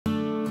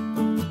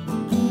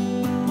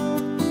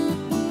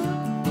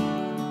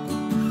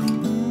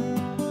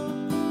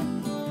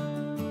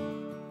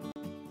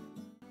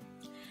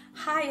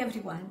Hi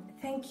everyone,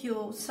 thank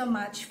you so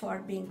much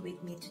for being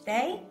with me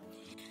today.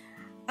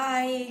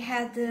 I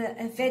had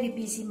a very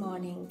busy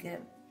morning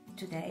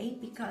today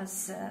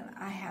because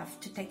I have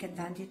to take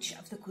advantage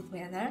of the good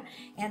weather,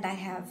 and I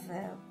have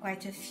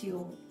quite a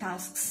few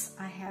tasks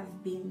I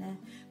have been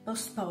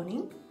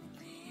postponing.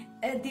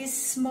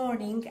 This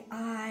morning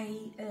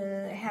I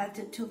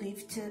had to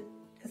lift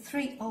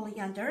 3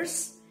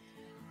 oleanders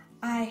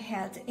I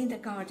had in the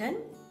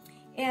garden,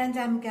 and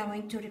I'm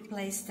going to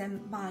replace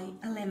them by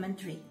a lemon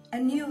tree, a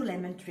new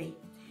lemon tree.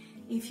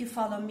 If you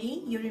follow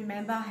me, you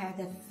remember I had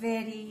a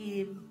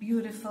very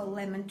beautiful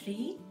lemon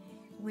tree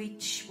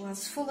which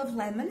was full of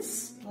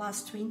lemons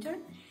last winter,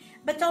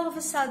 but all of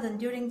a sudden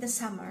during the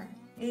summer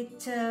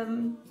it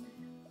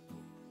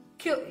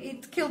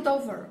killed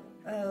over.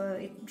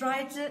 It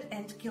dried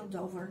and killed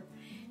over.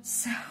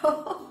 So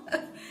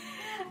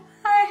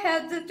I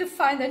had to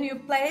find a new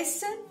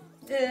place,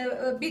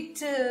 a bit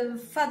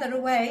further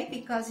away,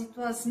 because it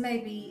was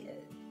maybe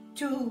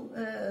too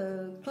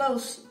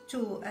close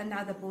to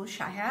another bush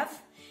I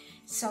have.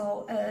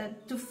 So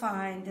to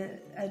find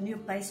a new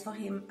place for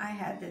him, I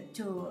had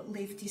to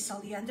leave these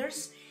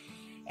oleanders,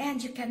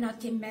 and you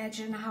cannot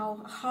imagine how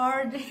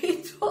hard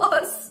it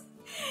was.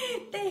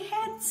 They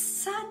had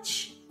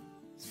such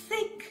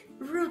thick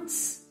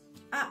roots.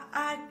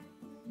 I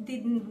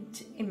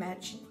didn't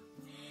imagine.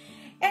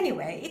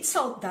 Anyway, it's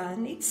all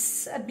done.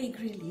 It's a big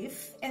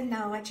relief, and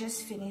now I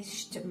just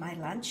finished my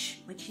lunch,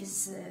 which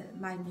is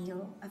my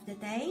meal of the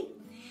day,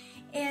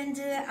 and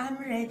I'm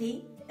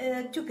ready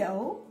to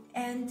go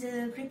and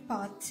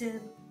repot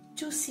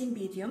 2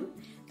 Cymbidium,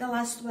 the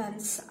last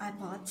ones I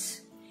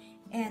bought,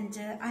 and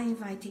I'm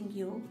inviting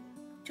you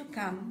to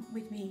come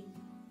with me.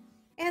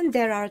 And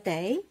there are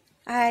they.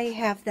 I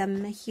have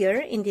them here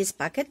in this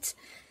bucket,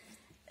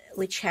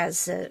 which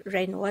has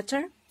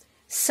rainwater,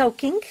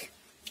 soaking,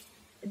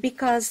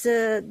 because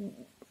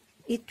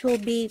it will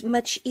be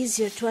much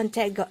easier to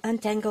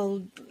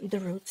untangle the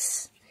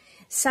roots.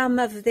 Some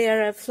of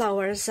their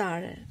flowers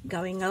are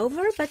going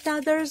over, but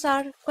others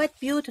are quite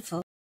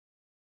beautiful.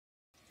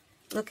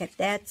 Look at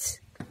that.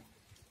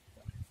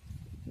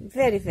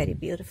 Very, very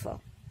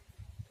beautiful.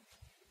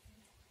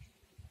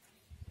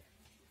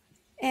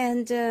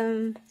 And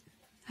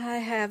I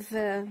have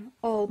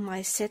all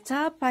my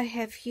setup. I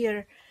have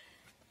here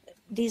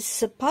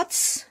these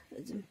pots,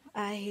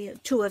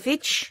 2 of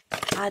each.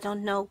 I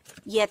don't know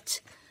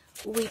yet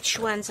which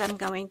ones I'm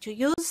going to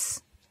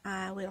use.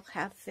 I will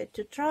have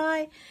to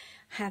try.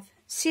 I have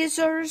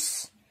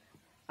scissors.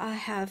 I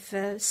have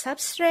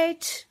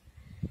substrate,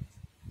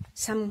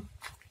 some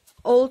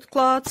old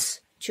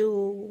cloths to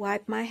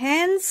wipe my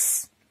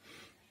hands.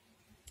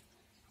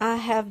 I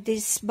have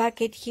this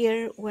bucket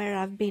here where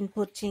I've been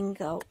putting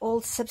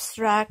old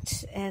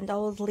substract and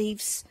old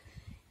leaves,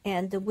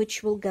 and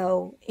which will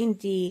go in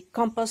the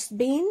compost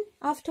bin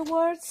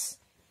afterwards.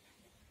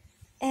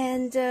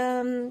 And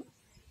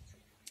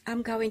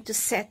I'm going to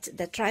set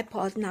the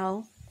tripod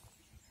now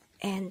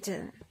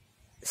and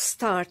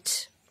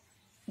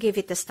give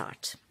it a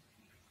start.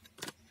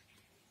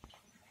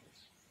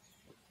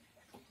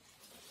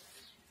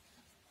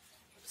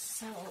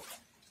 So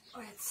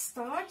let's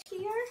start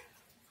here.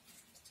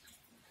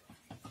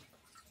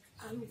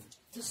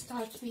 To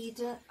start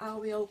with, I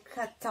will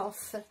cut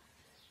off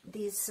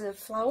these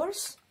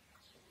flowers.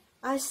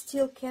 I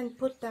still can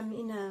put them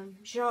in a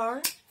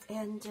jar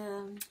and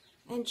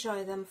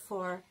enjoy them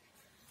for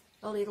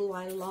a little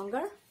while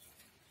longer.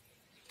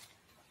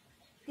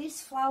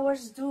 These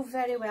flowers do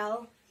very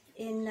well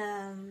in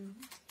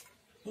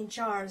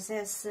jars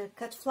as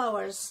cut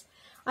flowers.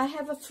 I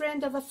have a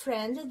friend of a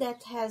friend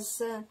that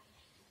has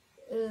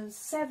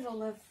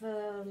several of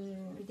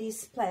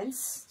these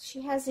plants.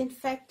 She has in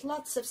fact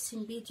lots of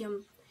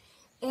Cymbidium,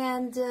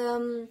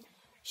 and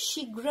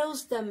she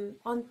grows them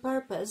on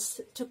purpose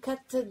to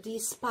cut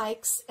these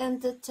spikes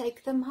and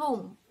take them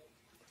home.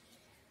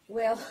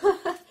 Well,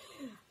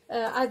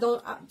 I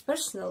don't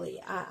personally.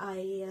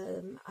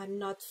 I'm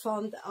not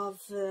fond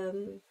of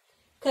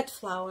cut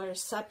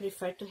flowers. I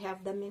prefer to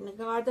have them in the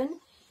garden,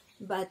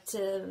 but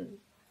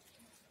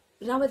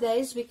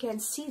nowadays we can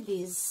see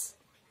these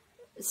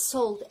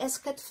sold as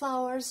cut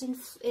flowers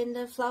in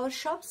the flower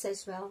shops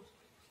as well.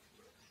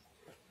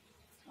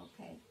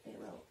 Okay, they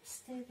will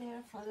stay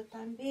there for the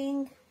time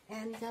being,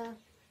 and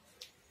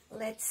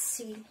let's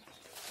see.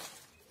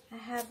 I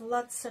have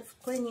lots of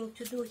cleaning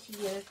to do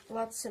here,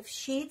 lots of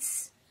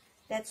sheets.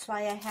 That's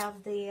why I have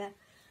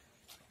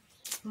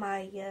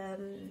my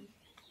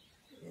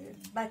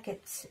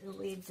bucket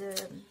with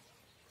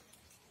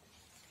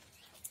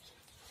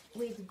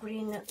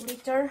green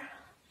litter,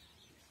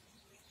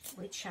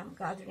 which I'm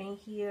gathering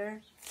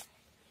here,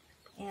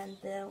 and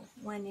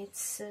when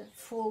it's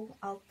full,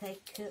 I'll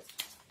take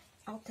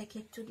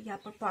it to the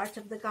upper part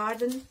of the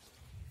garden.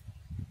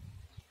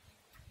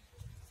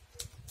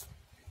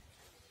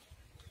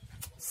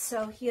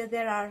 So here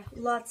there are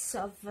lots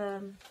of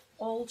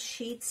old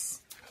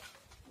sheets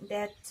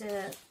that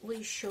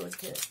we should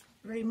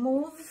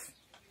remove,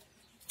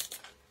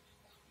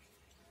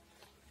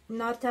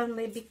 not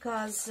only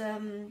because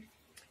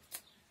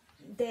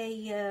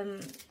they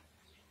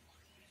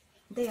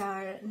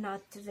are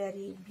not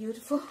very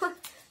beautiful.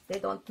 They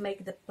don't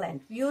make the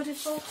plant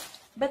beautiful,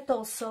 but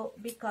also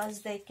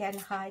because they can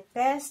hide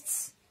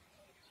pests.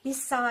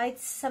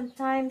 Besides,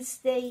 sometimes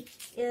they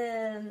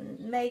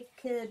make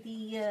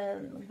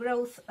the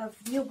growth of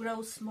new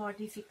growths more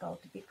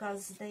difficult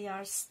because they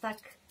are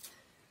stuck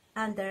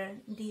under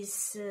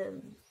these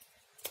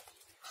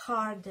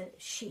hard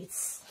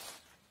sheets.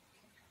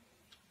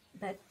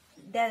 But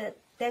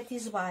that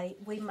is why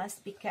we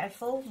must be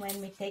careful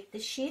when we take the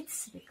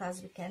sheets,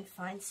 because we can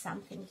find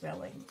something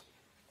growing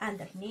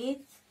underneath.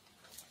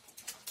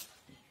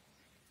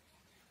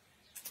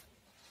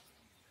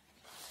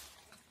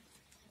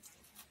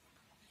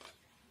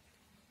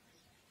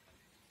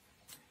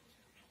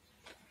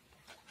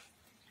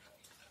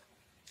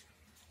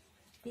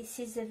 This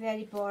is a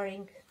very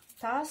boring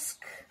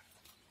task,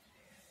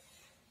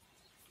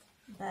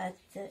 but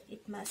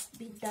it must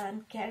be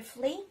done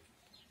carefully.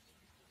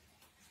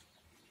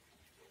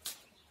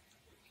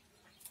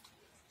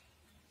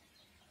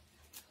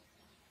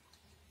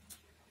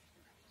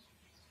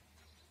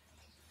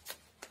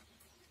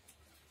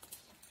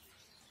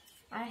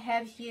 I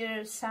have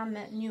here some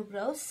new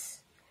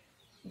growths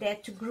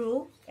that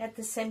grew at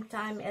the same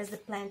time as the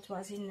plant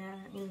was in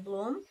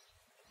bloom.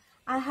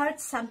 I heard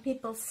some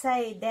people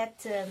say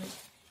that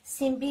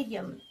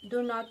Cymbidium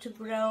do not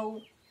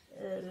grow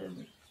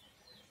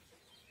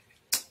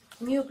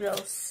new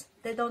growths.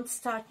 They don't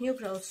start new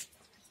growths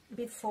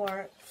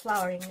before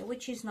flowering,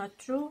 which is not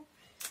true.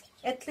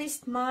 At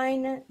least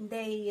mine,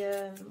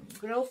 they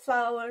grow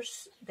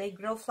flowers, they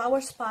grow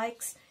flower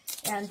spikes,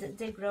 and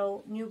they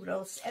grow new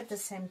growths at the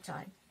same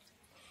time.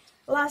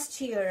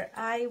 Last year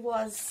I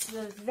was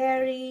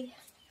very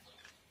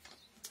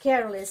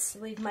careless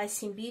with my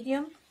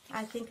Cymbidium.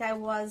 I think I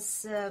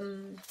was,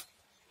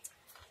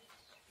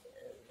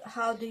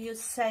 how do you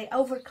say,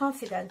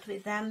 overconfident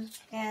with them,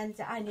 and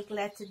I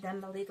neglected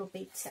them a little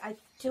bit. I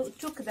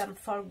took them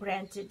for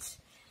granted,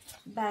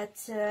 but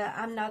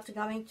I'm not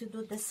going to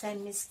do the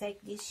same mistake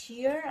this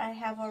year. I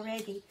have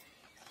already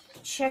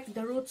checked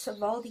the roots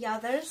of all the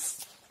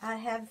others. I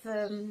have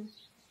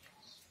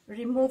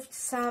removed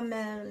some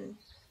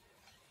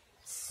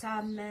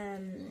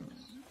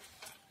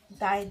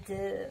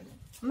died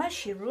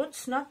mushy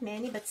roots, not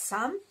many, but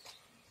some,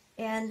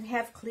 and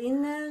have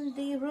cleaned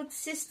the root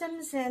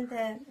systems and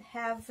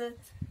have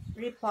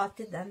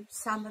repotted them,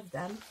 some of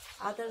them.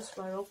 Others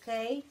were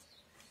okay.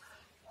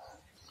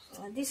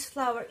 This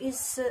flower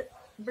is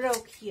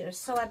broke here,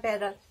 so I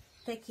better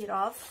take it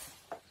off,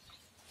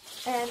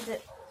 and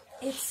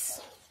it's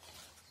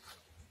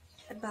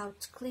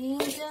about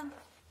cleaned.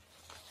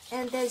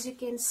 And as you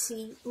can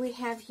see, we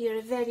have here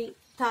a very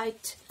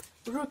tight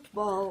root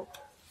ball,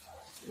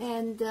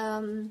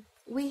 and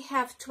we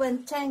have to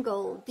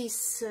untangle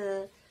this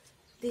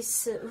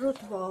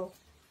root ball.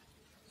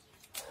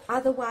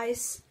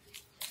 Otherwise,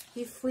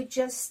 if we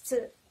just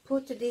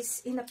put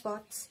this in a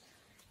pot,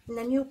 in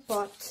a new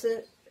pot,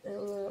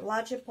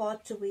 larger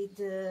pot with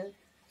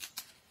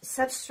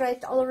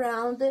substrate all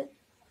around,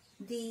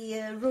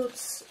 the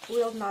roots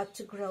will not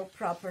grow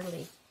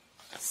properly.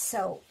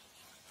 So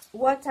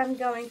what I'm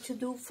going to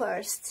do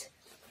first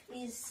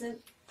is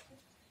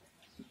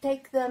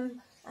take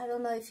them, I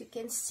don't know if you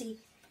can see,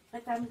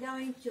 but I'm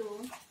going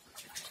to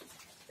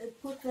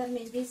put them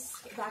in this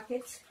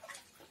bucket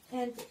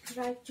and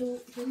try to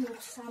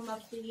remove some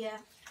of the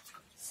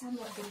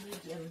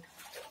medium,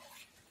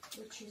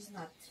 which is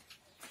not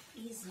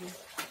easy.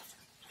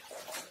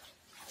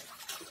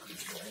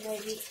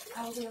 Maybe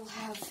I will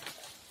have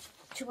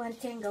to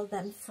untangle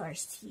them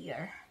first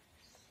here.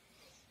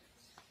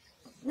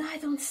 No, I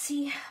don't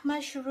see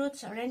mush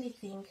roots or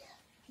anything.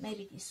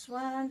 Maybe this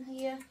one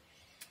here,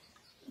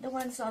 the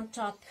ones on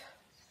top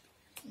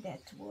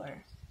that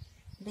were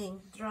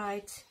being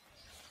dried,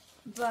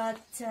 but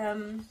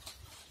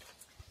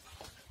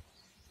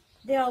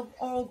they are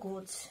all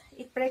good.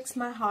 It breaks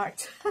my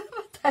heart,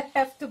 but I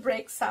have to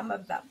break some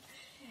of them,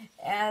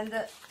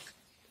 and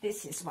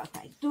this is what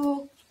I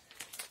do.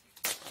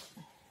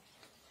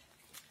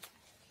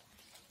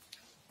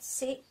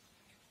 See,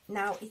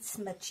 now it's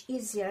much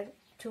easier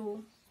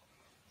to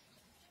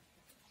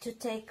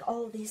take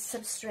all this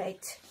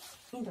substrate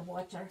in the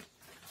water.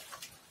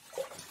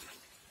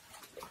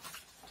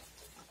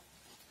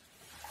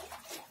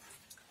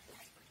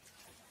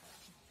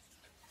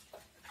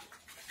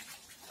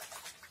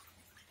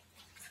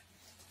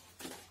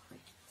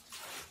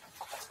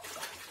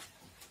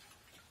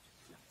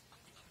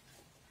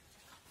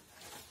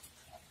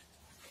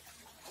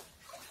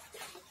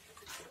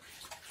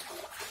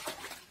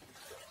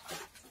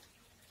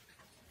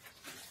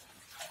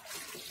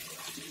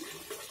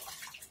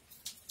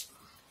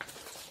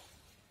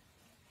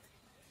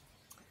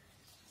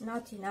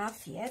 Not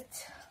enough yet.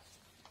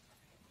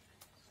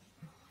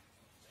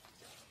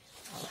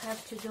 I'll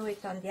have to do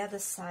it on the other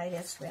side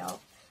as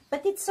well.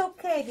 But it's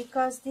okay,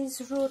 because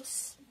these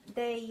roots,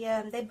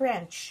 they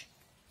branch,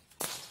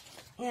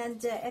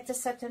 and at a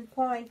certain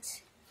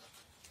point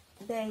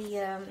they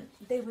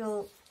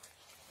will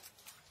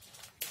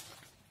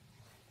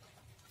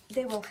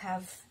they will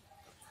have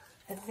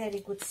a very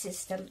good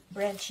system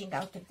branching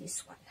out of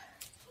this one.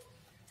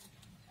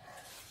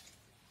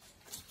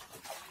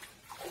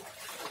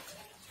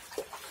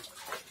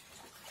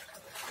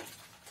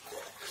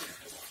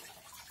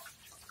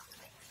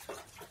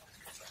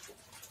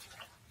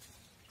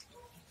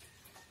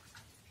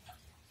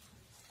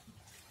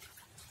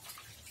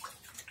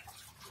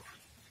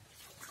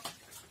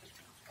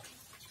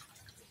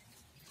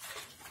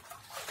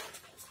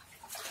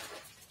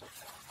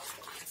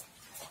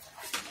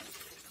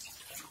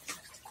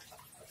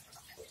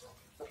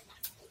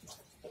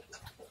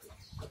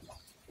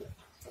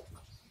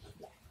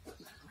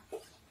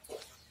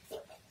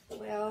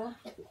 Well,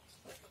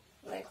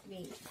 let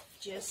me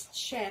just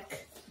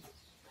check.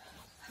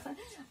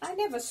 I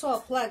never saw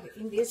a plug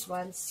in these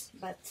ones,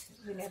 but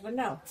you never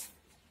know.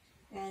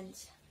 And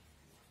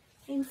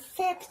in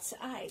fact,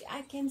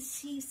 I can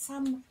see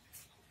some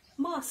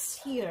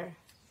moss here.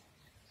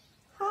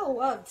 How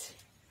odd.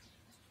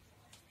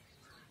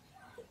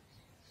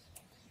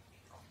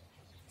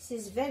 This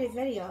is very,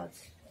 very odd.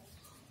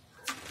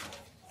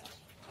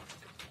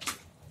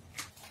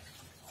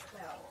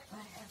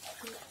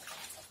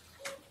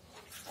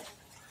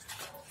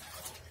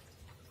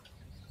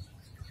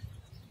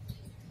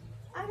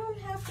 I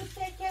don't have to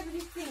take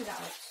everything out,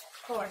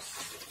 of course,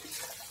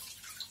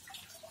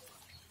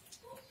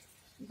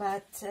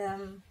 but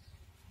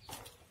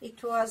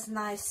it was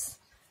nice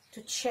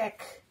to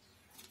check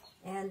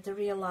and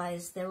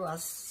realize there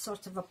was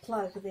sort of a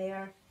plug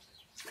there.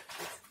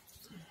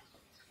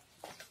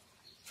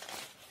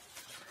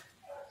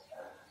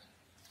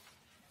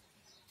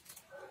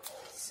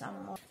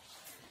 Some more.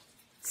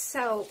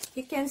 So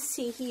you can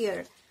see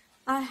here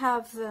I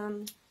have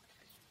a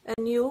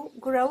new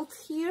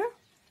growth here.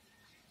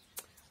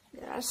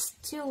 There are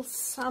still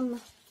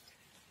some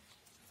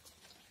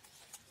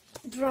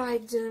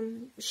dried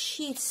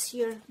sheets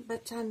here,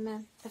 but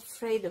I'm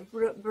afraid of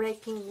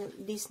breaking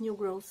this new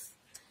growth.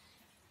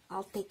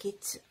 I'll take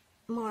it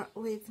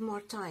with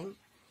more time.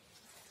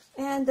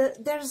 And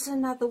there's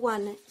another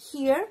one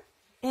here,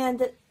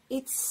 and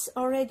it's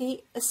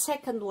already a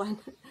second one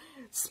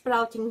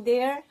sprouting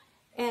there,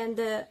 and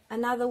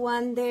another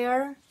one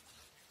there,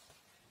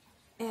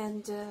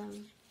 and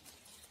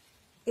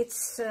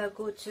it's a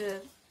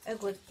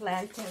good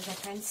plant, as I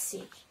can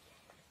see.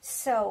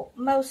 So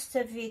most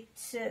of it,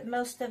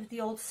 most of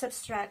the old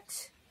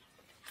substract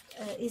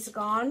is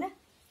gone.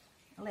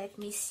 Let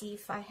me see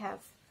if I have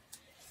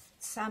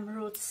some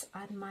roots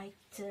I might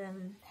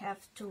have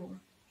to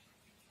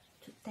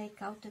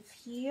take out of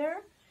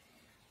here.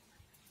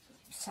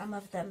 Some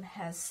of them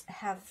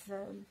have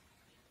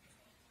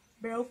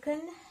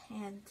broken,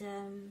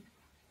 and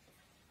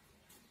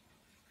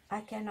I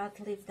cannot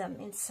leave them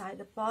inside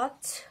the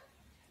pot.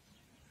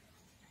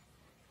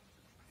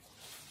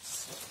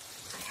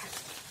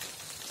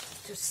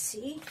 To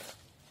see.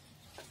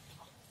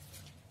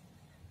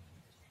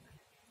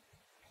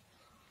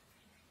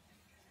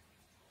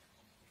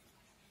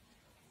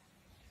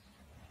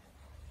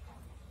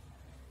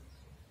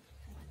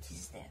 What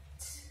is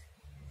that?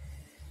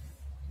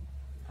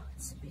 Oh,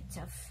 it's a bit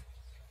of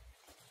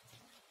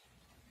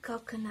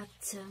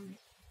coconut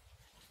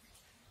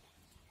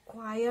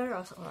coir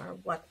or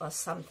what, or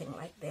something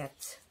like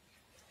that.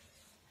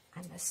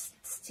 I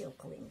must still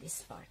clean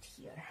this part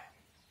here.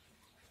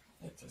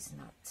 It is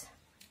not.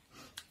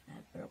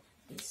 I broke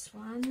this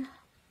one.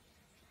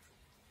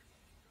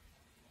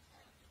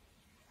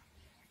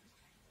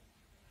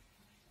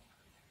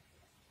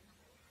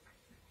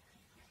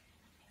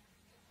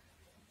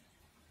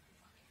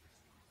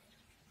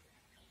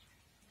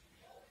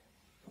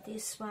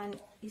 This one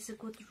is a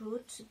good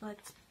root, but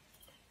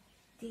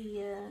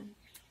the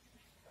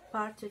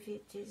part of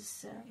it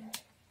is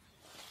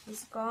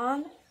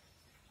gone.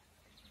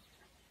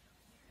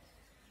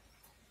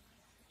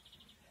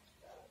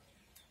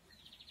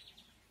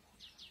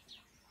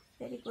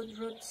 Very good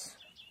roots,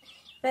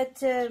 but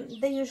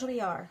they usually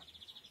are.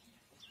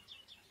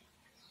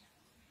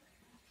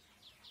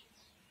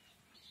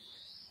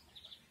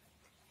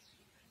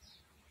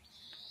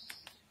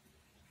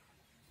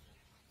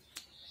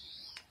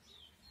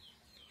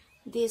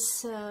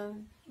 This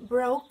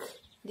broke,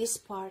 this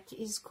part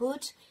is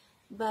good,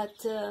 but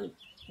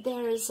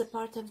there is a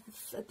part of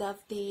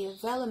the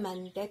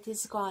velamen that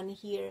is gone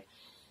here,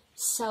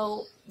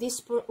 so this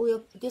part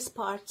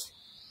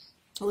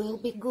will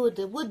be good,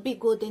 would be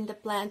good in the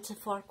plant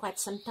for quite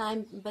some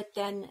time, but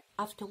then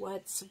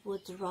afterwards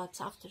would rot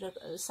after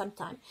some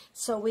time.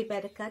 So we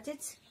better cut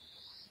it.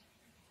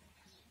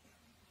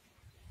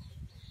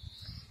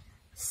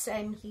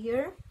 Same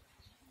here.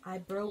 I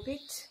broke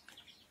it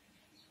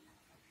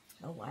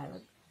a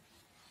while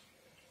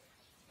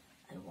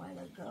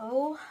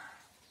ago,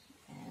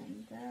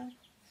 and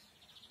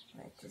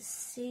let us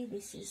see.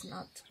 This is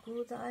not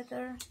good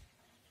either.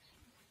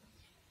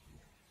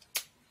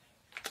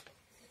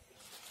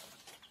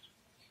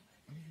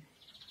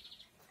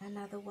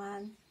 Another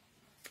one,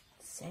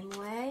 same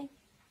way,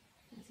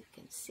 as you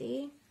can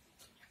see.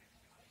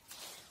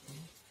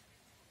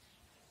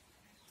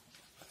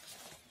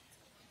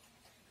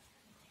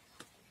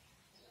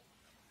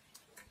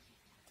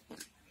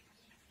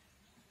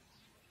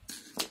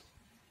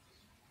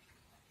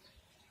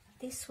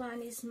 This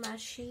one is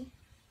mushy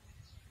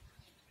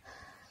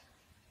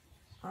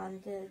on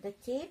the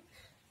tip.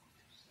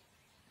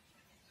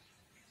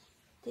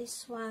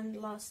 This one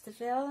lost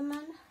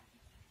development.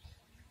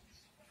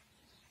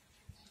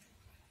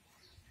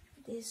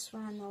 This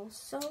one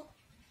also,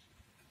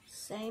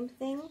 same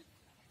thing.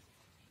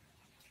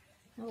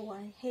 Oh,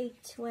 I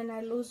hate when I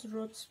lose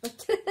roots,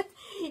 but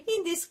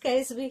in this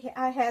case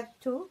I had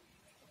two.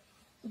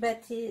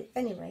 But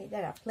anyway,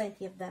 there are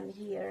plenty of them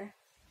here.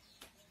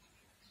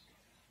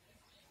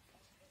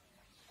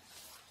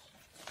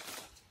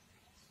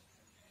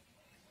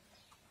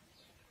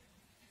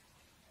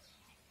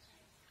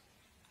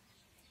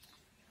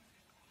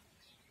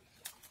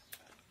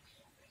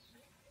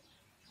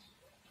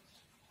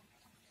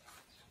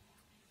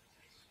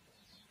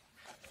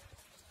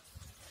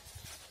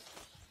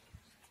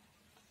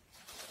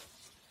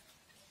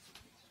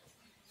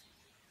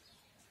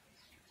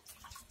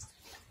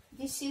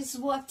 This is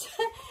what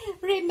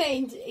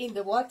remained in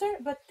the water,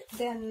 but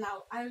then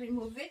now I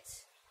remove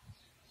it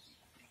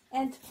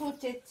and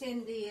put it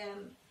in the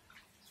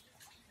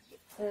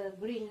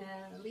green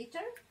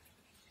liter,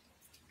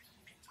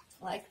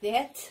 like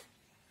that.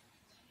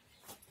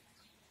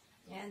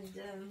 And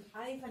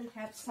I even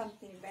have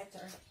something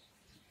better.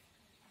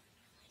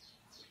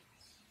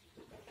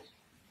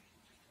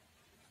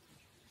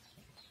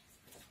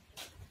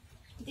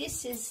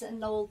 This is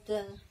an old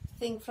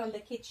thing from the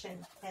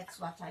kitchen. That's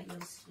what I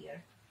use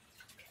here.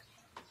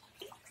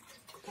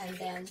 And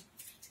then,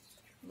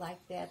 like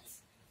that,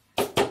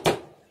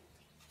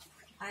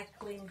 I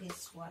clean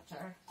this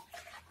water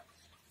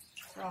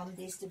from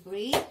this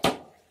debris,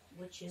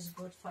 which is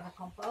good for the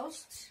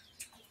compost.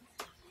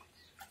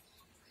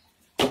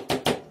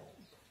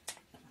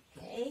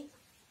 Okay.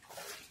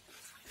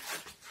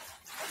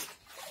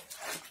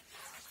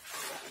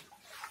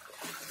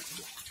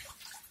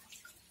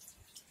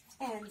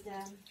 And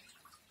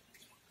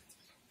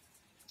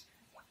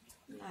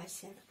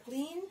nice and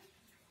clean.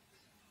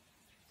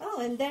 Oh,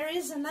 and there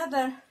is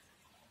another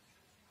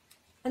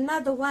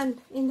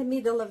one in the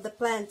middle of the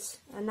plant,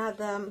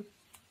 another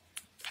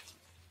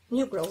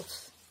new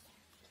growth.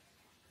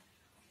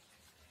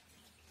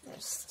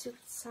 There's still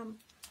some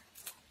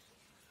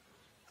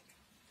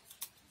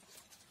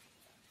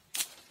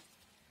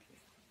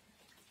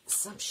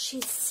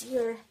sheets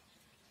here.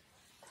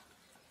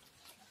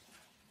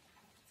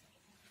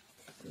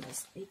 It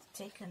must be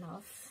taken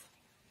off.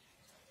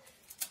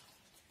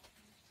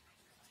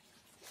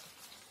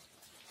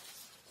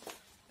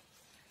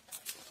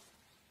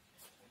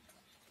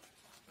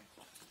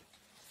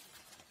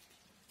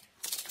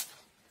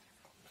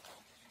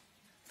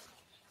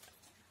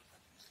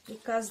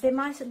 Because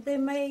they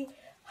may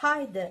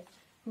hide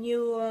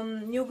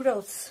new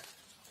growths.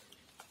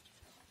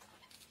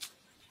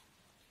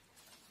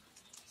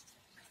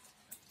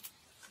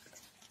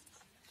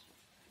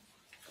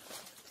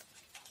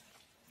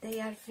 They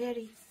are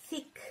very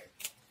thick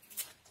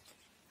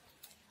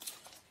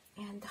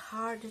and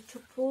hard to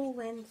pull,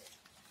 and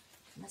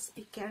must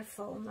be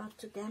careful not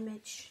to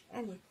damage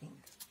anything.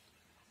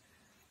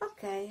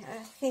 Okay,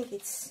 I think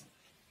it's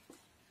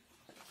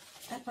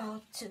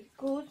about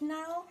good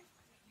now.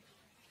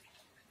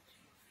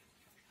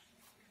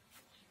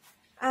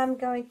 I'm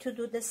going to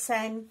do the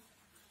same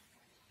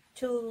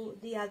to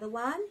the other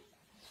one,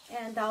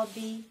 and I'll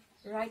be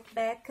right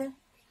back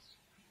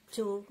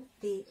to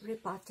the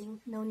repotting.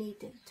 No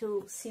need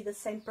to see the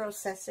same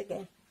process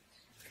again.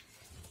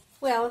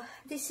 Well,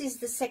 this is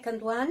the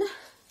second one,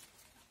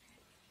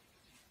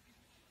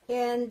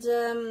 and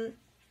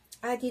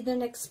I did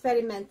an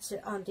experiment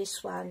on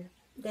this one.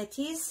 That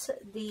is,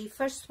 the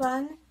first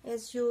one,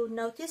 as you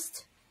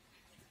noticed,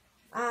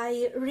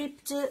 I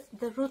ripped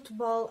the root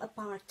ball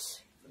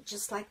apart,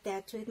 just like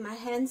that, with my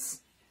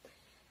hands.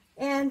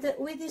 And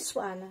with this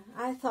one,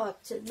 I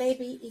thought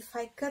maybe if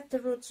I cut the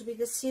roots with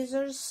the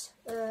scissors,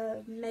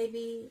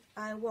 maybe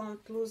I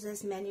won't lose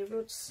as many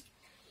roots.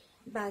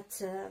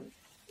 But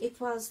it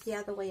was the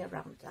other way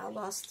around. I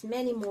lost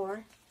many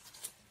more,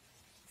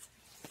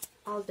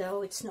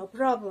 although it's no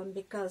problem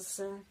because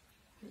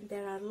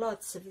there are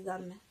lots of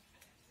them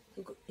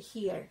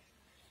here.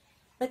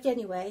 But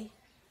anyway,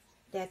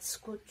 that's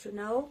good to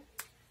know.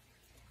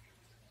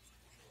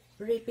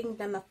 Ripping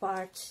them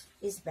apart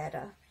is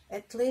better,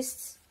 at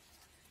least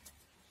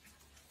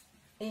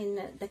in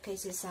the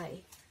cases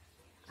I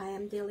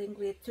am dealing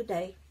with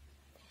today.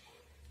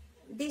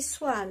 This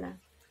one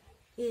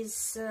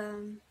is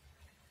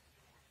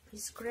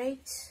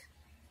great.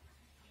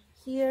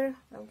 Here,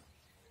 well,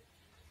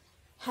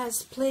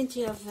 has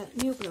plenty of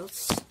new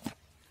growths.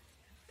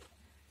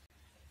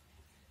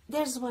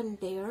 There's one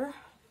there.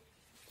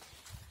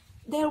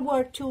 There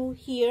were two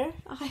here.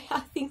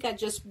 I think I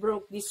just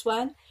broke this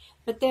one,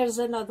 but there's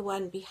another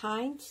one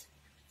behind.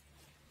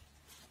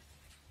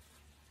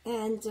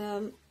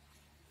 And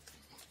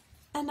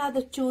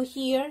another two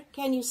here.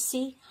 Can you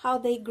see how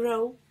they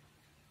grow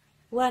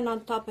one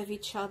on top of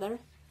each other?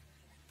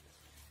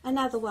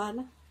 Another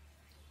one.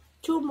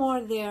 Two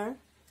more there.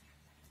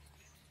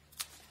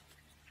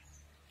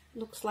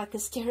 Looks like a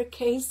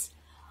staircase.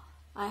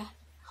 I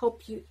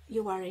hope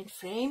you are in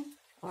frame,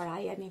 or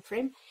I am in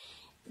frame.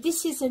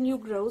 This is a new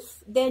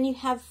growth. Then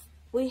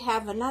we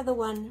have another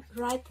one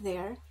right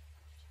there,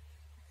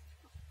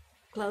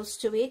 close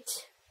to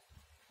it,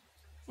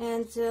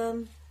 and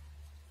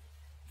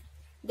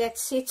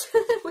that's it.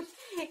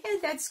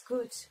 And that's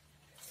good.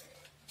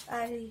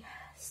 I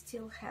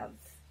still have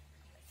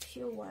a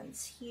few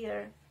ones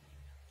here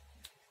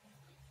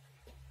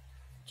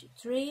to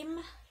trim.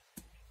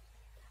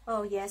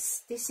 Oh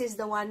yes, this is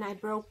the one I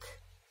broke.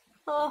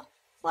 Oh,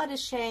 what a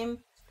shame,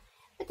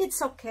 but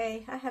it's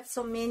okay. I have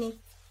so many.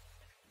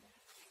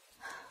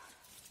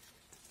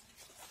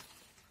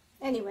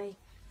 Anyway,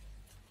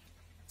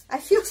 I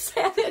feel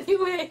sad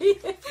anyway.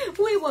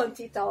 We want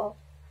it all.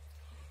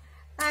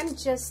 I'm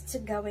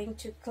just going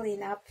to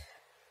clean up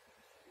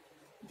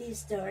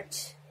this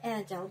dirt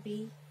and I'll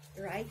be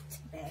right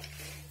back.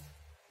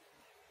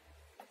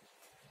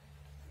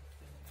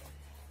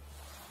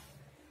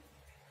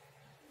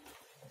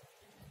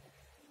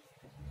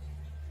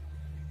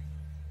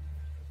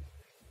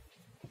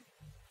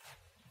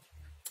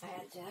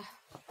 And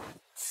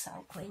it's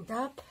all cleaned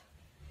up.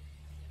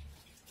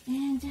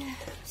 And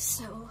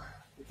so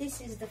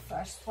this is the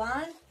first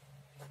one.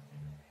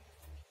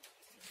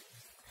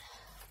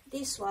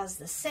 This was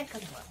the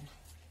second one.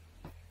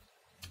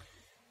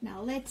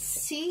 Now let's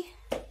see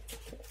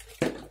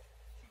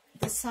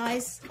the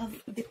size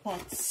of the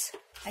pots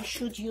I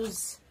should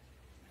use.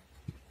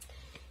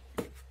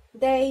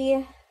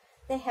 They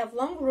have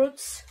long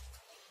roots,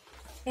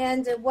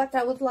 and what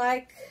I would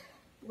like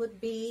would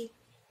be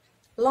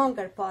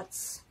longer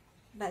pots,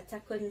 but I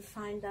couldn't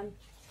find them.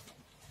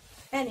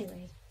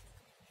 Anyway,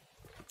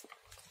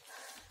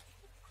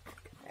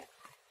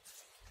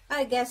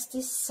 I guess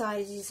this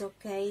size is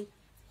okay,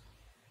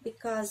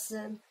 because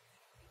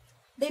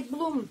they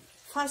bloom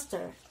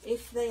faster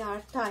if they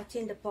are tight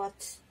in the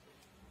pot.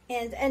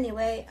 And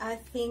anyway, I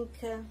think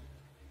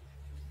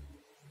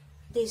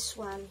this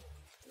one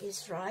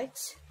is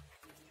right.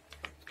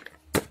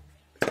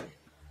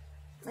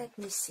 Let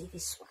me see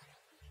this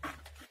one.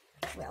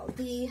 Well,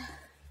 the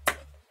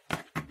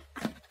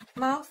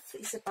mouth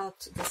is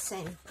about the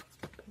same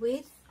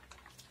width.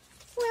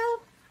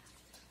 Well,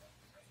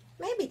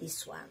 maybe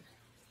this one.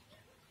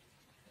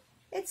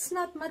 It's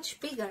not much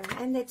bigger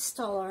and it's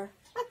taller.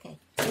 Okay,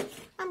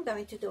 I'm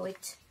going to do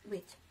it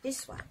with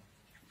this one.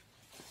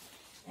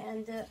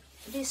 And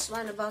this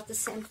one about the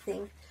same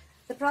thing.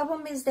 The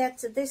problem is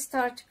that they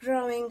start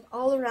growing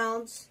all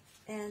around,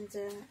 and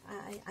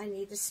I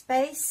need a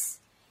space.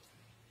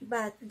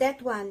 But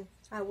that one,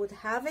 I would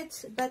have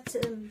it, but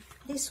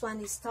this one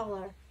is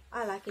taller.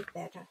 I like it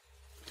better.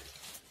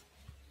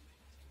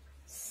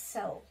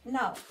 So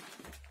now,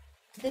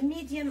 the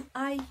medium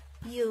I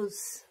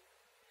use.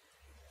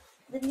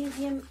 The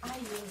medium I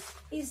use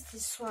is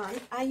this one.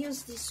 I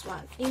used this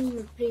one in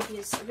the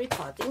previous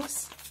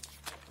repottings,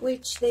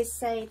 which they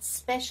say it's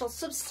special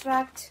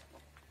substrate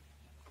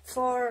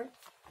for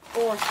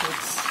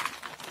orchids.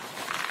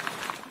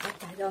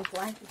 But I don't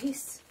like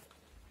this.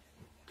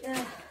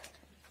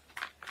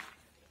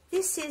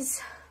 This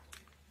is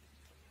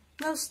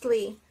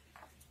mostly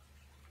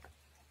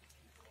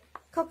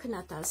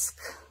coconut husk,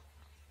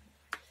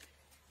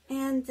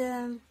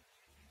 and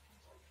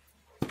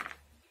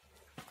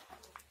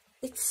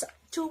it's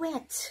too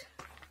wet.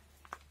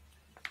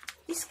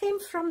 This came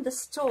from the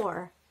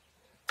store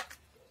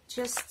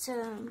just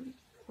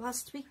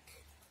last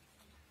week.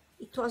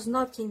 It was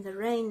not in the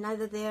rain,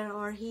 neither there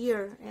or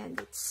here, and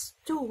it's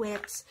too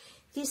wet.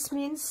 This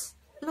means,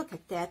 look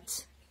at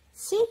that,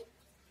 see?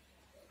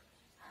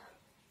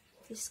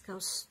 This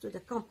goes to the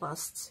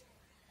compost.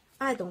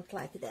 I don't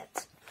like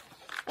that.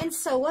 And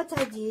so what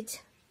I did,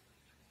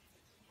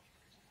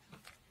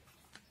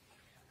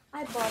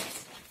 I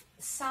bought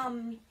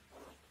some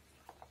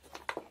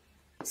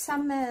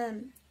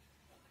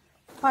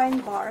pine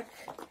bark,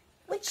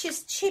 which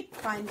is cheap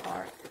pine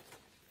bark.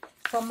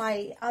 For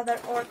my other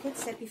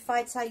orchids,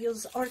 epiphytes, I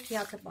use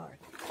orchiata bark.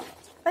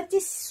 But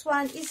this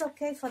one is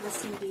okay for the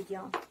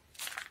Cymbidium,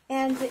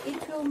 and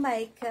it will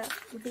make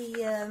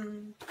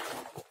the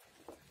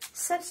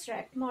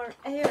substrate more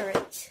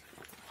aerate,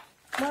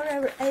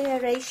 more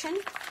aeration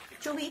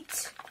to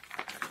it,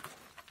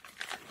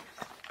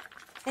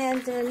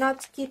 and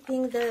not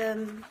keeping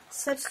the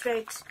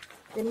substrate,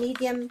 the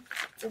medium,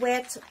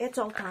 wet at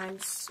all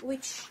times,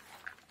 which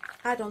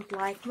I don't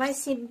like. My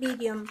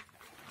Cymbidium,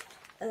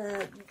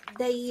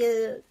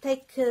 they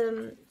take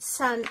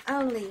sun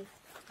only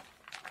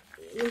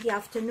in the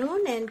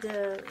afternoon and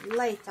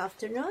late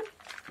afternoon,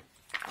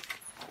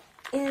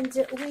 and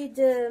with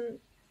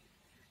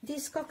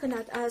this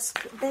coconut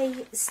husk,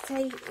 they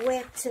stay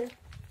wet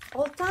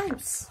all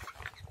times.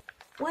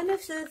 One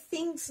of the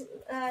things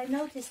I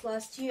noticed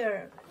last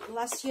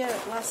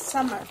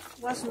summer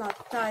was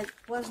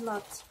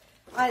not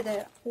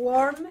either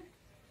warm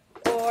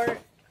or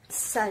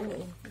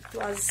sunny. It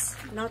was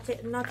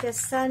not as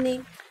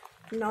sunny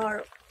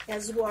nor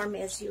as warm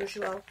as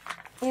usual,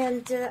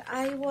 and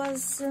I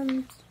was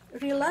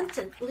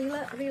reluctant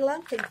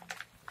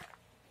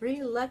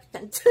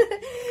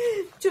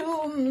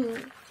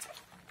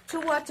to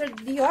water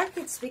the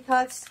orchids,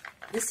 because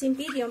the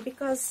Cymbidium,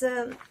 because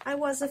I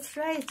was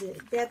afraid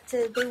that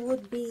they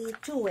would be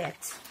too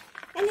wet,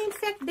 and in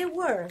fact they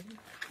were.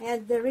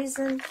 And the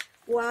reason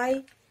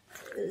why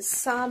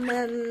some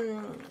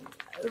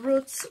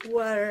roots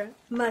were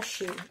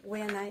mushy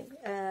when I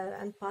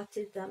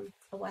unpotted them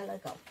a while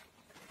ago.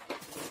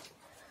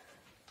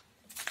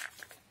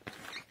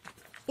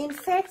 In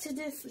fact,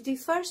 the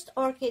first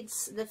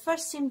orchids, the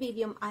first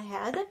Cymbidium I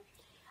had,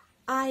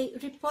 I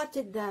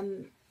repotted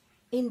them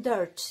in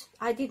dirt.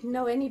 I didn't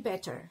know any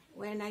better.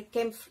 When I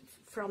came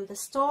from the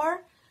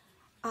store,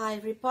 I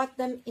repot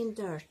them in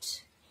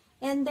dirt.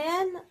 And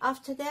then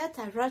after that,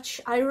 I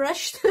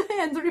rushed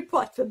and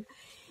repot them.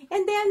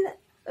 And then,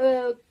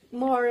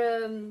 more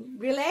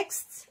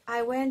relaxed,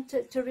 I went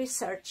to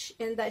research,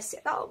 and I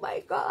said, oh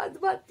my God,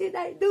 what did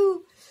I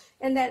do?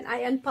 And then I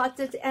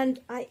unpotted,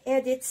 and I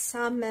added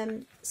some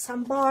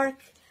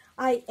bark.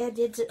 I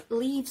added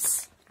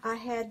leaves. I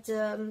had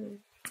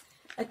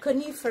a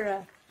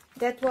conifera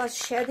that was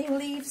shedding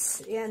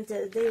leaves, and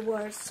they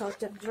were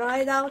sort of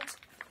dried out,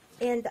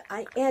 and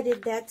I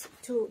added that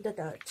to the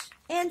dirt.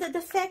 And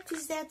the fact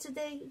is that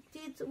they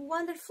did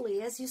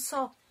wonderfully, as you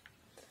saw.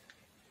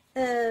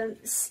 And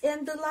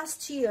the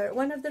last year,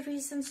 one of the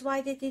reasons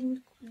why they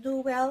didn't do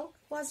well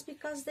was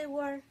because they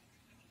were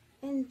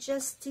in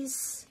just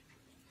this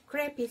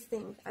crappy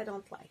thing I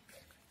don't like.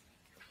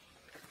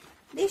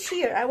 This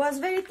year I was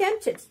very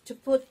tempted to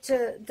put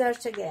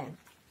dirt again.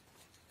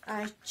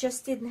 I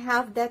just didn't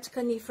have that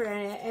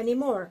conifera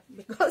anymore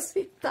because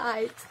it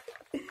died.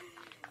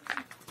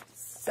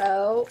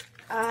 So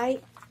I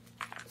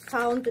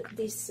found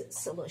this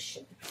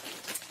solution.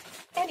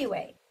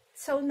 Anyway,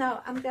 so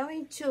now I'm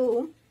going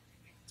to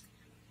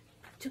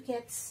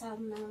get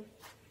some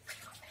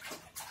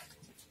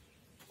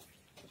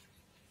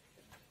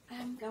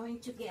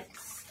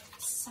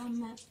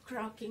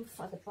crocking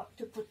for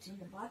to put in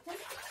the bottom.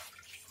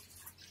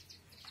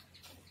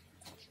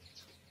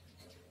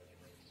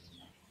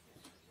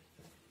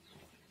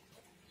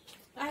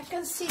 I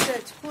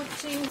considered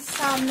putting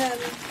some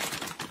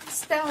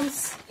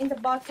stones in the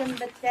bottom,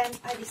 but then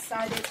I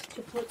decided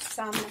to put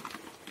some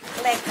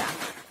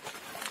leca.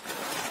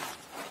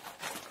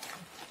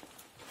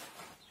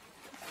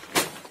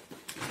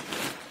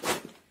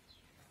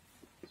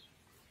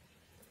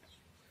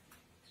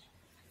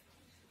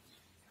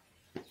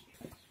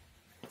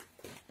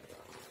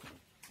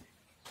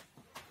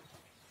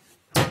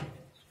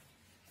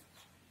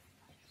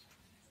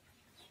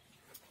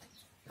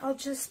 I'll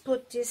just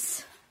put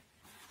this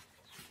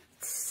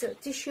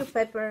tissue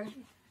paper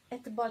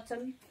at the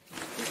bottom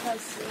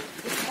because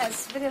it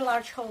has very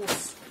large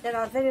holes. There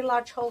are very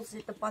large holes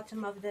at the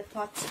bottom of the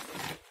pot,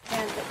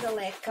 and the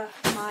leca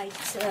might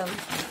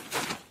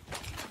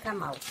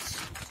come out.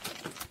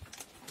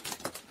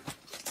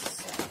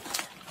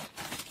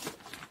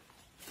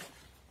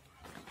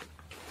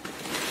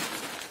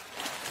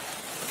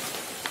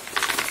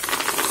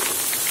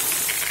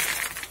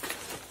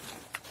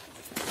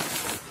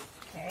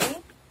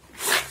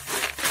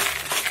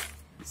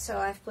 So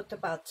I've put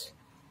about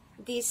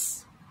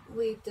this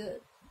with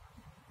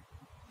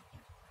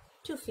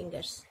 2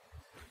 fingers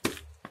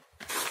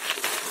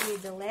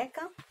with the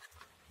leca,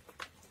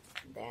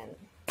 then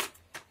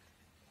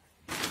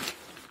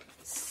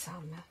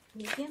some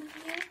medium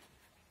here,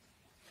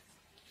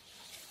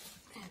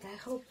 and I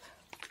hope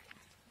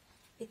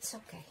it's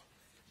okay.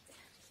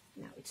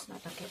 No, it's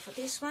not okay for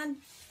this one.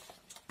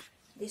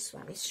 This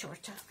one is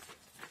shorter.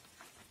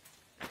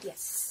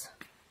 Yes,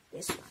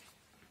 this one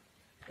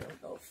will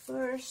go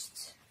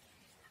first.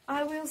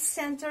 I will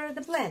center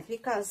the plant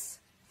because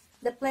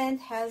the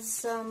plant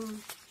has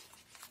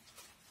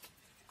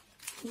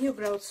new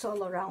growths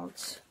all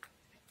around.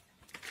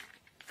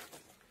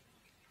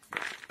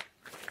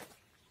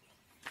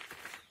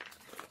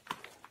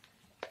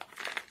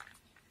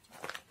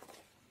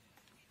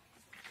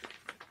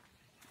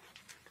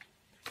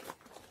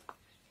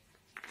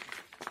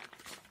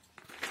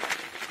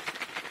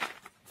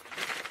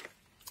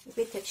 A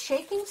bit of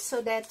shaking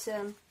so that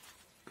the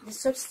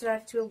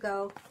substrate will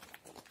go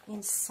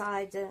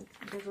inside the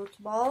root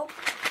ball.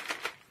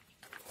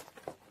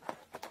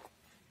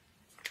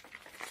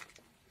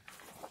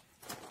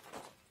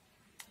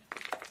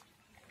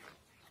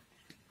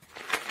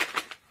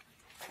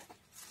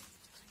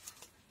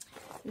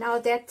 Now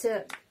that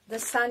the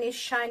sun is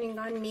shining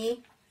on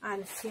me,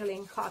 I'm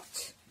feeling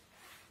hot.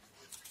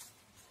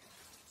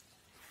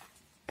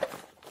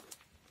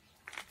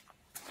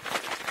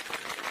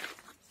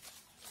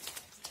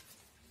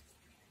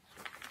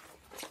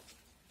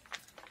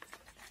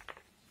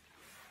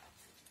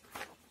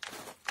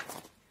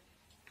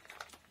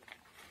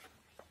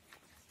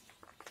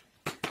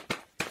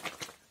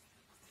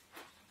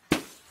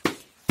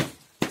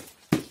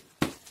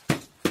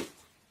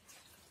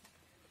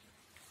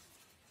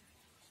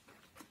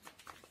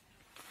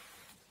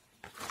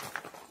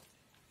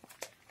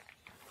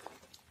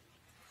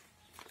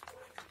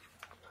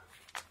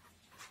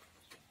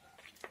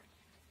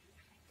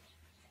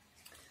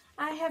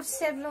 I have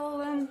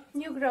several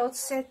new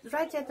growths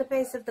right at the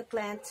base of the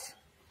plant,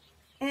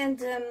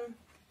 And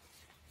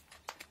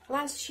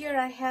last year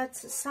I had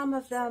some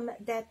of them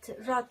that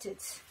rotted.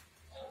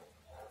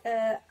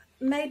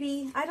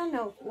 Maybe, I don't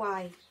know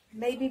why,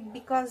 maybe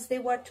because they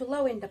were too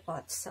low in the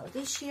pot. So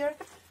this year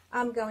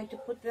I'm going to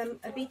put them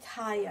a bit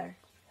higher.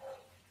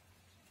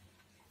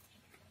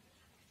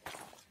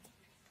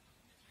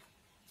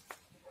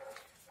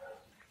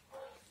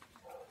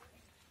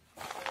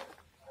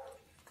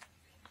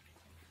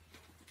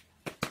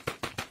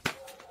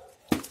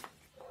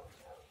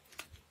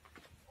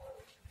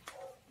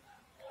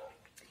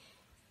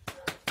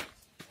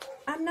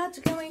 I'm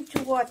not going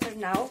to water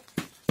now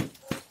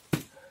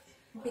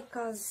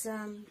because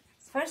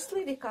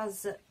firstly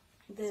because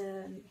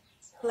the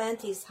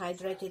plant is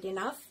hydrated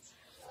enough,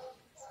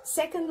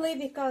 secondly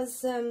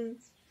because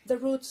the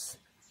roots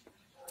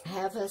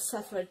have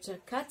suffered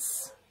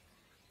cuts,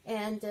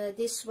 and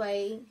this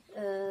way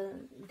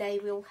they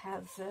will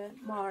have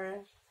more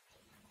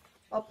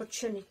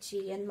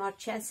opportunity and more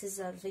chances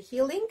of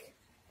healing.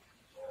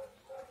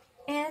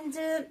 And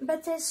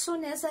but as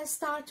soon as I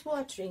start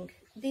watering,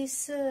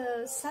 this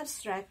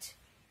substrate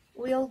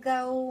will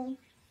go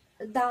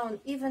down,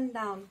 even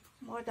down,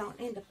 more down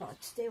in the pot.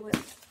 They will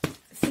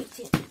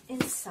fit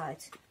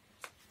inside.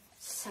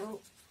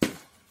 So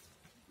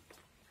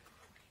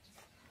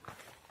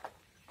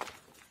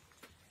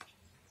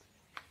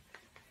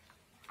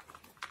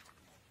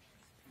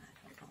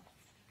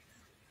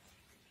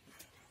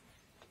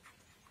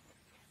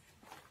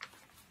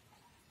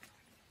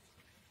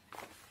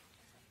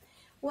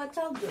what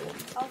I'll do,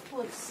 I'll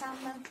put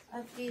some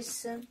of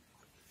this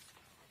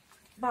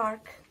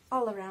bark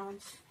all around.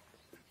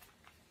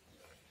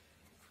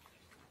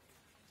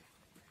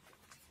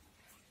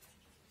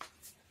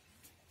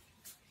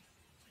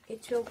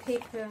 It will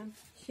keep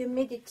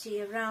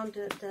humidity around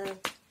the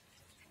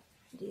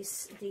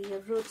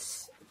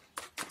roots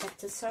at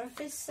the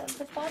surface of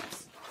the pot,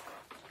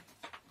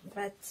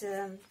 but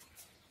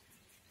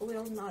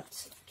will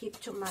not keep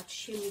too much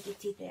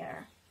humidity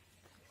there.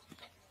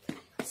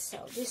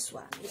 So this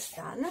one is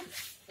done.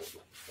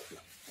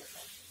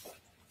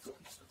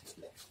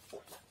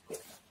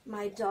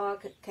 My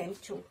dog came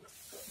to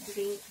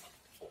drink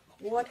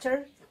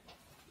water.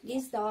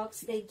 These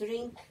dogs, they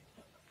drink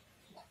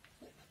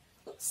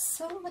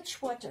so much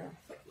water.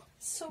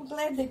 So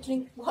glad they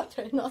drink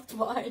water, not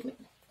wine.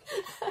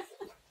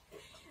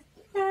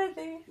 They're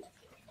the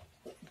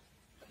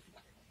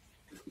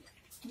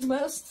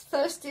most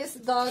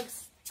thirstiest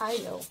dogs I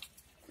know.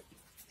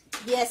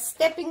 Yes,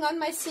 stepping on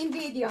my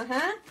Cymbidium,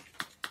 huh?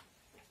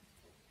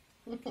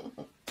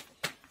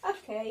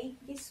 Okay,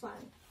 this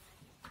one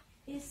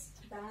is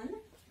done,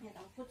 and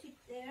I'll put it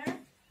there.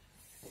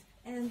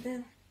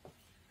 And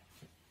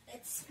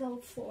let's go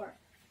for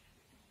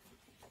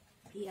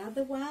the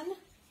other one.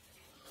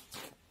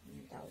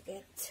 And I'll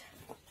get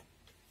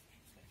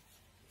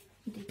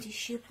the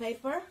tissue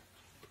paper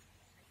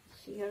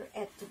here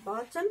at the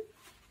bottom,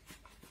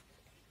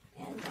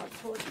 and I'll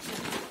put the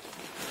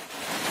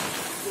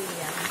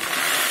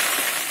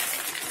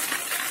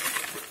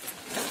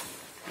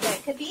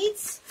leca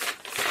beads,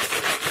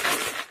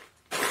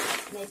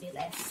 maybe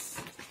less.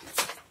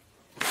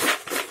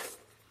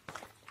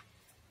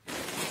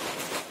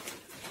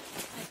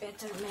 I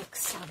better make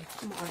some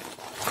more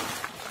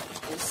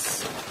of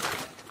this.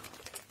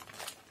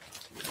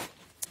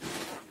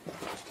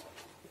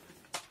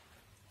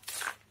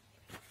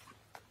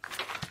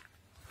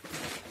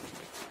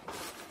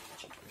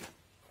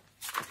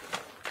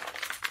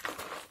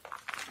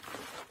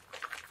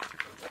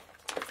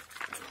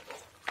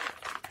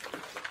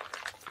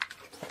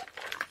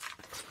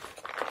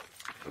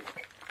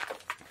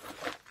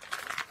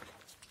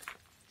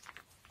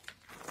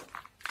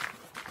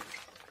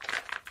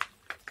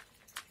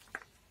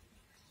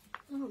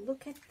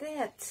 Look at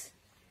that.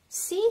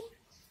 See?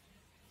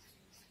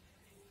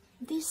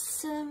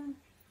 This,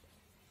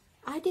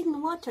 I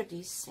didn't water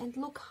this, and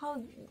look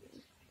how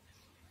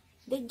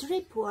they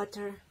drip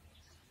water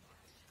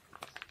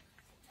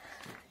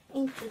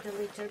into the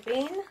litter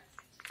bin.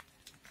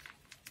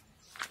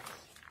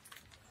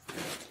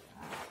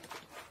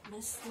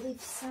 Must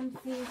leave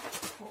something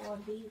for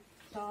the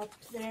top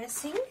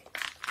dressing,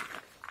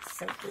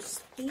 so to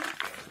speak.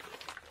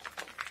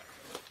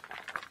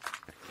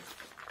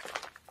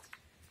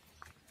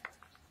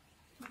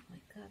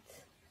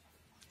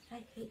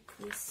 I hate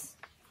this,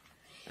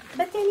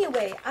 but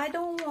anyway, I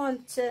don't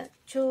want to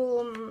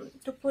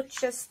put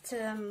just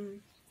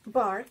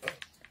bark,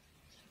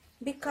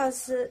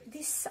 because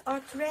these are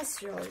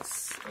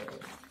terrestrials,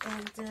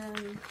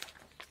 and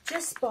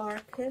just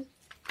bark,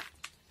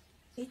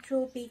 it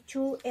will be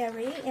too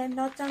airy, and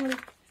not only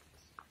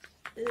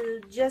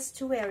just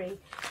too airy.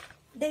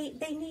 They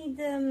need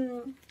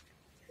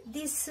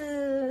this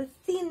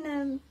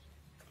thin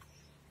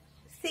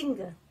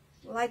thing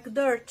like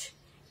dirt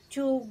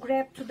to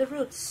grab to the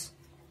roots.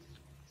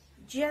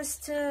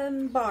 Just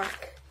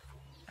bark,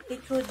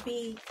 it would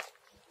be,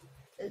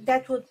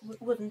 that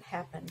wouldn't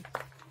happen,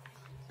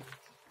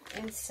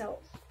 and so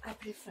I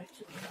prefer to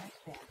do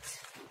like that.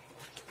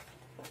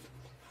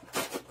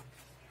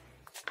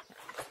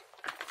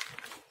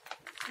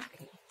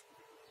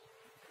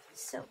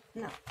 So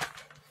now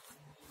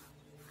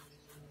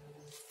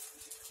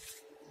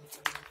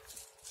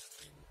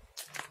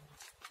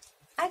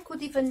I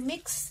could even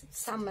mix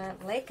some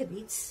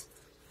legendas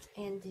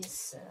in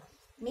this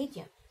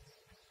medium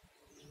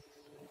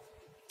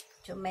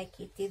to make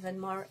it even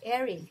more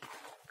airy.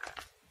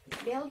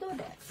 Maybe I'll do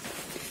that.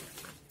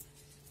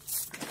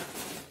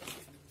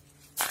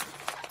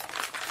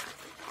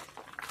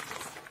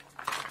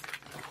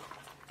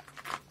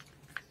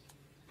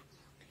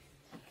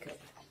 Good.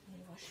 Let me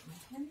wash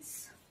my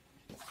hands.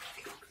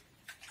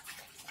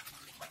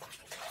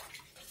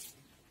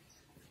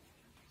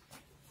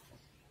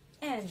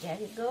 And there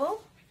you go.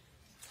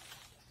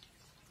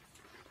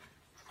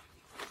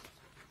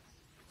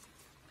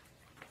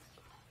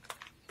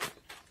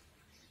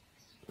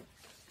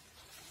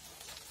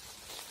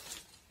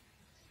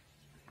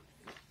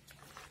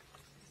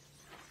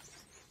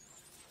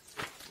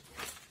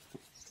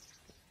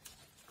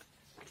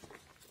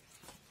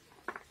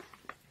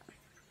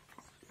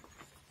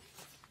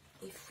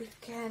 If we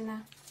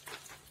can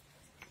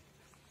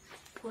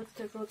put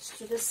the roots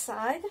to the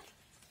side,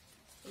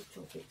 it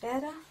will be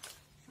better,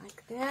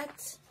 like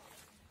that.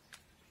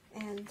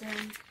 And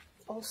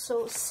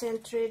also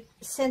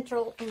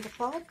central in the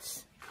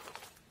pot,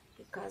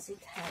 because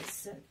it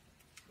has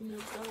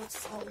new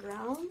roots all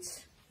around.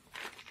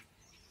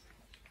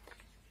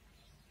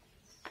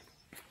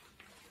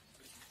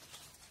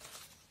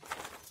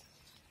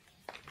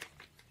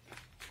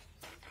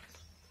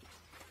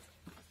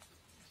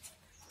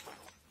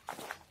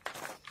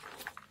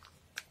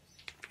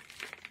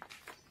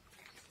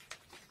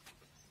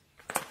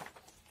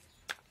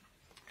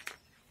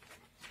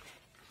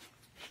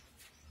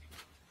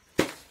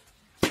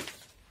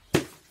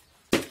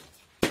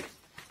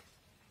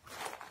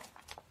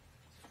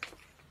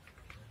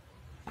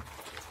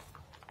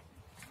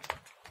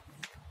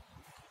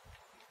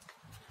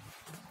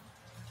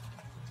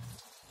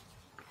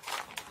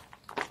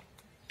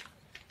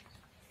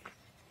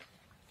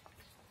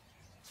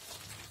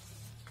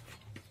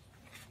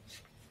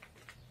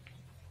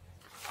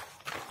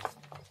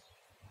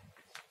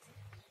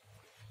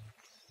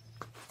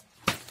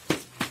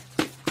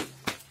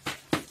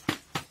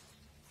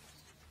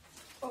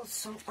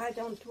 Also, I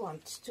don't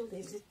want to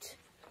leave it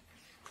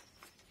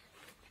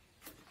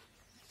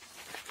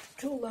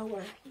too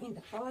lower in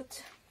the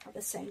pot for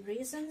the same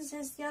reasons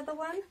as the other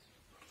one.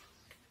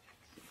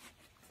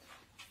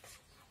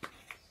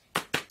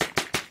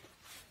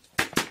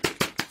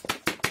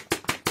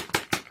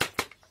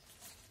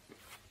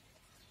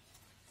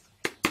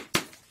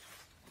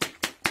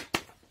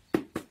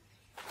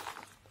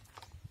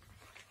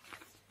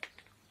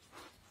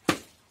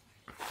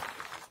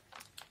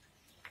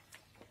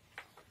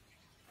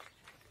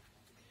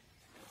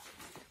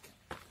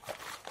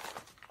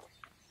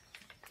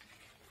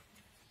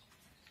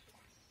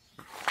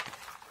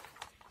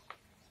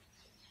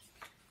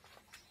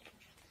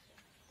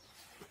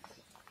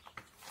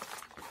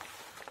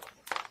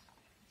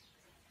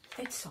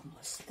 It's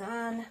almost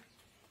done.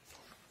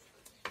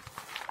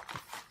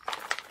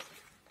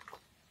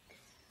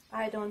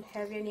 I don't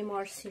have any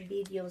more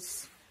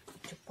Cymbidiums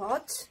to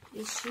pot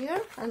this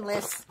year,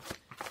 unless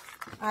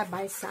I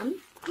buy some.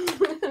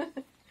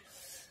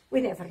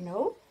 We never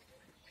know.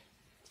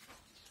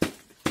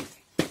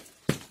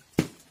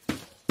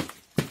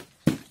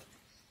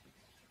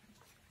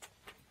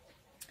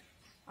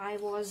 I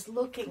was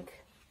looking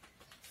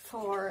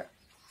for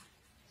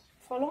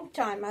a long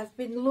time. I've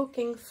been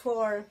looking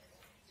for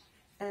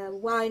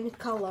wine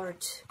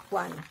colored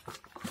one,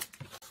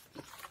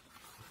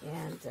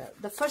 and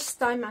the first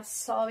time I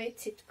saw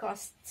it, it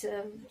cost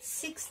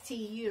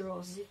 60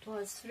 euros. It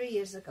was 3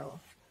 years ago,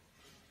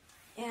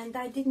 and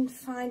I didn't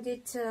find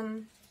it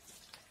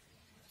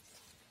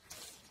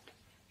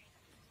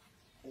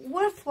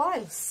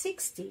worthwhile.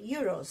 60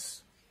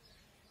 euros.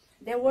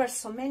 There were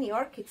so many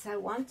orchids I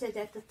wanted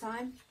at the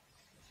time,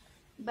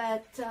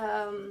 but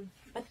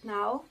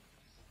now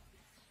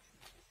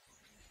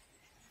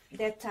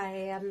that I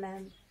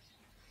am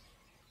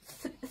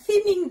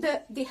thinning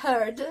the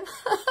herd,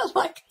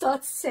 like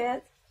Todd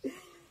said,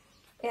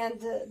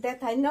 and that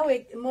I know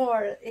it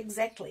more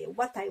exactly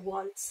what I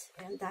want,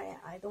 and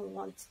I don't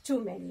want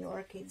too many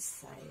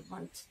orchids. I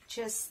want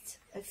just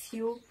a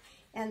few,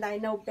 and I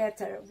know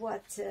better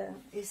what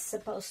is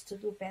supposed to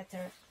do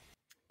better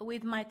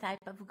with my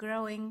type of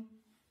growing.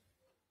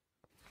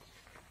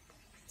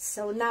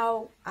 So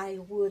now I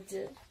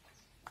would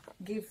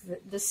give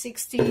the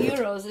 60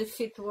 euros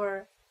if it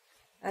were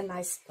a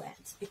nice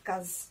plant,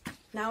 because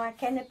now I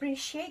can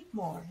appreciate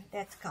more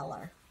that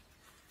color.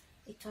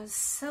 It was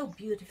so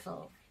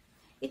beautiful.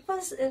 It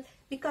was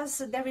because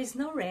there is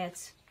no red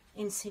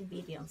in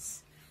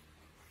Cymbidiums,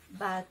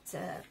 but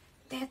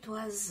that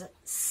was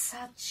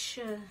such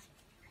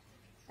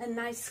a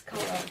nice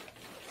color.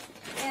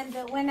 And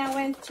when I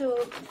went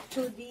to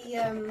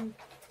the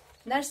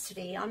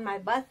nursery on my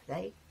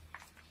birthday,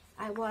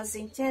 I was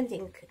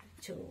intending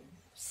to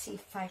see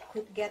if I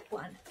could get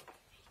one.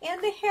 And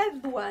they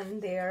had one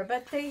there,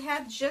 but they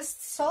had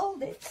just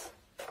sold it.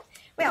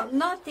 Well,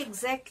 not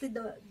exactly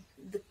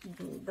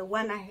the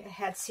one I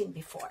had seen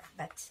before,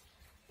 but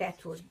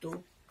that would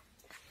do.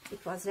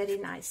 It was very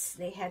nice.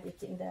 They had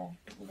it in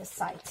the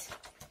site,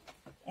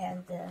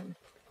 and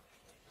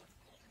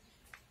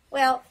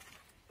well,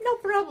 no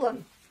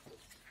problem.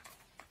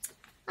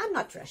 I'm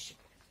not rushing.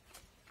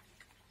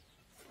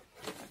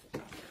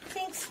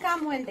 Things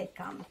come when they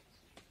come.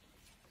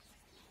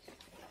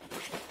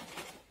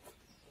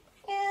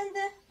 And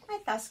my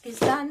task is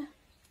done.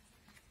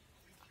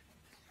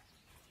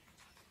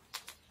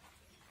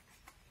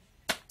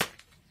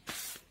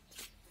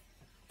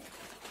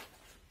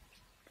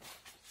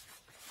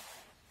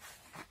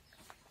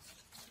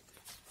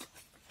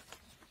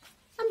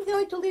 I'm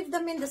going to leave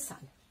them in the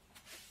sun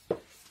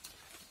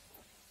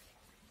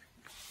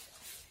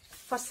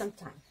for some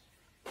time,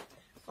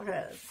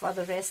 for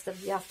the rest of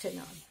the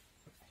afternoon.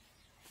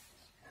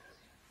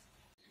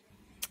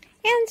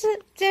 And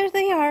there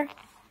they are.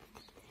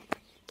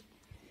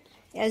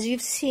 As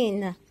you've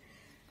seen,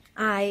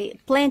 I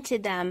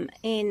planted them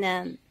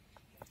in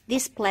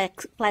these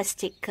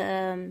plastic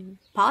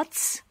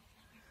pots,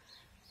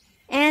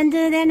 and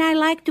then I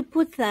like to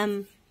put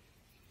them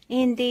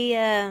in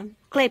the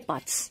clay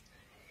pots.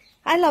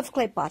 I love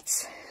clay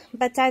pots,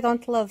 but I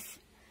don't love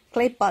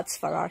clay pots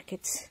for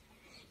orchids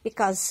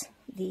because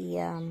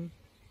the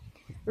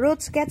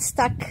roots get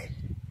stuck,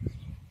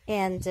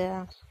 and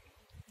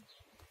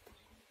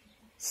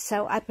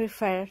so I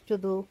prefer to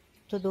do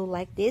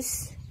like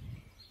this,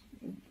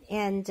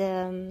 and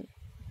they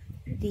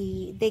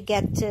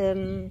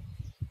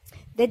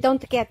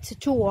don't get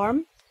too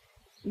warm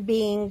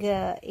being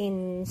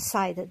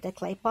inside the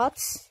clay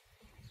pots,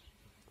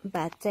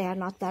 but they are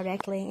not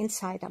directly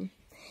inside them.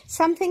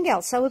 Something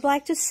else I would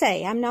like to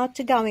say: I'm not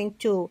going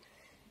to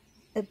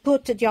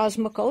put the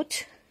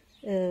Osmocote,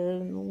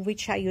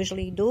 which I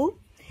usually do.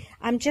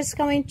 I'm just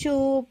going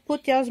to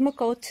put the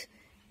Osmocote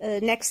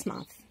next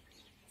month,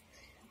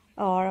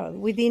 or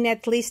within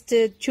at least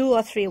 2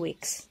 or 3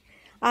 weeks.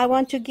 I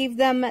want to give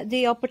them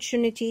the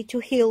opportunity to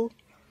heal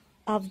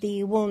of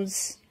the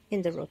wounds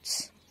in the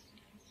roots.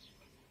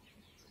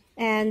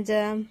 And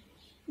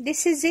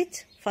this is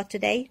it for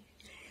today.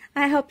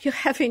 I hope you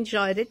have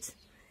enjoyed it.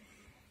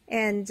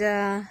 And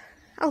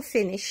I'll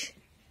finish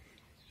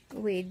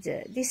with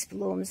these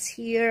blooms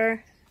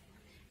here,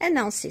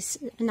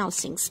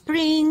 announcing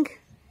spring,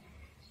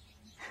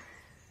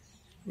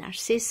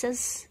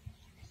 narcissus,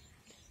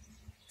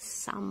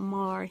 some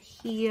more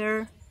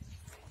here,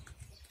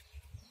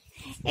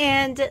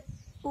 and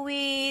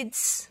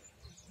weeds.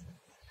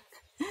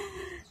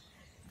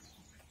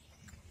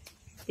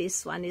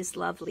 This one is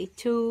lovely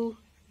too.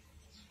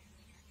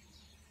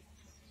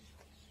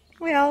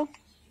 Well,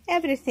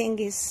 everything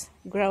is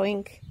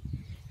growing,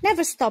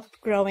 never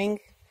stopped growing.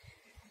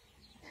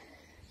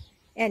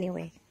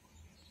 Anyway,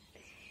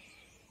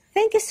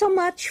 thank you so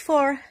much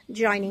for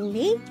joining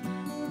me,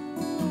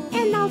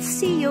 and I'll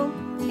see you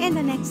in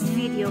the next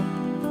video.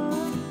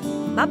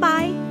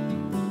 Bye-bye.